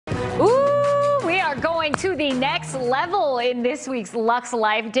going to the next level in this week's Luxe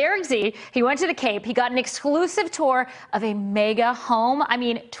Life. Derek Z, he went to the Cape. He got an exclusive tour of a mega home. I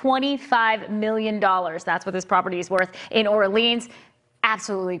mean, $25 million. That's what this property is worth in Orleans.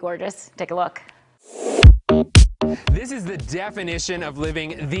 Absolutely gorgeous. Take a look. This is the definition of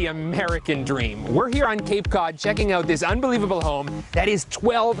living the American dream. We're here on Cape Cod checking out this unbelievable home that is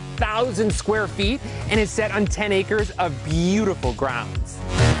 12,000 square feet and is set on 10 acres of beautiful grounds.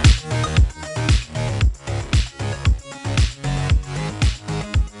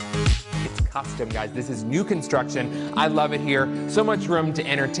 It's custom, guys. This is new construction. I love it here. So much room to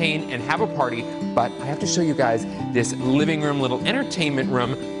entertain and have a party, but I have to show you guys this living room, little entertainment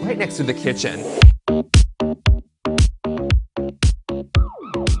room right next to the kitchen.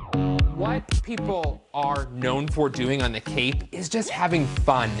 What people are known for doing on the Cape is just having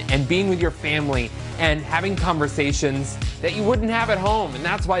fun and being with your family and having conversations that you wouldn't have at home, and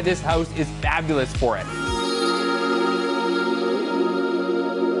that's why this house is fabulous for it.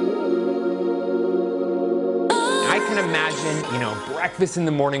 I can imagine, breakfast in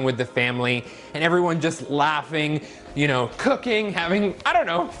the morning with the family and everyone just laughing, cooking, having,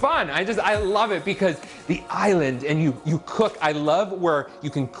 fun. I love it because the island and you cook. I love where you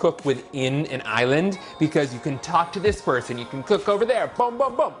can cook within an island because you can talk to this person, you can cook over there, boom,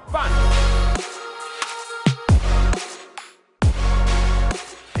 boom, boom, fun.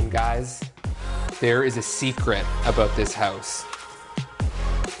 And guys, there is a secret about this house.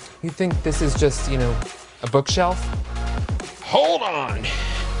 You think this is just, a bookshelf? Hold on.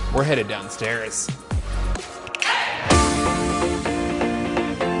 We're headed downstairs.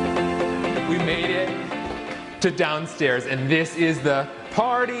 We made it to downstairs, and this is the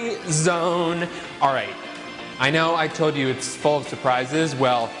party zone. All right, I know I told you it's full of surprises.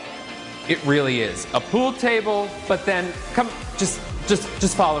 Well, it really is. A pool table, but then, come, just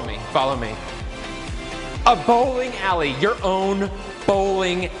follow me, follow me. A bowling alley, your own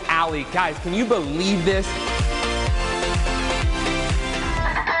bowling alley. Guys, can you believe this?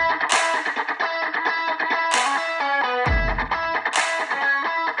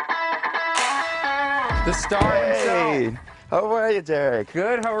 The star himself. How are you, Derek?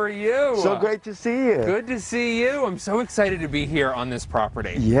 Good, how are you? So great to see you. Good to see you. I'm so excited to be here on this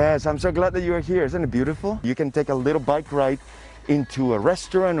property. Yes, I'm so glad that you're here. Isn't it beautiful? You can take a little bike ride into a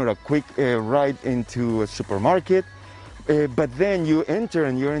restaurant or a quick ride into a supermarket. But then you enter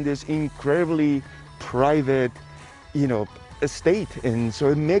and you're in this incredibly private, estate. And so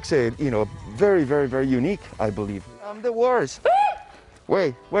it makes it, very, very, very unique, I believe. I'm the worst.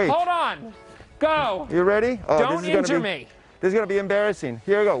 Wait. Hold on. Go. You ready? Oh, don't injure me. This is going to be embarrassing.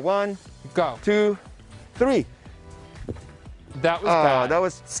 Here we go. 1, go. 2, 3. That was bad. That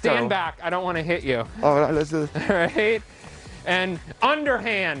was Stand back. I don't want to hit you. All right, let's do this. All right. And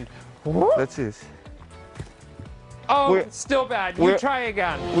underhand. Let's see this. Oh, still bad. You try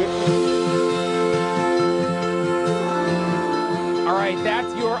again. All right,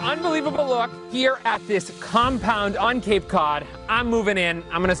 that's your unbelievable look here at this compound on Cape Cod. I'm moving in.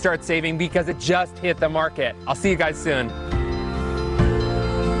 I'm going to start saving because it just hit the market. I'll see you guys soon.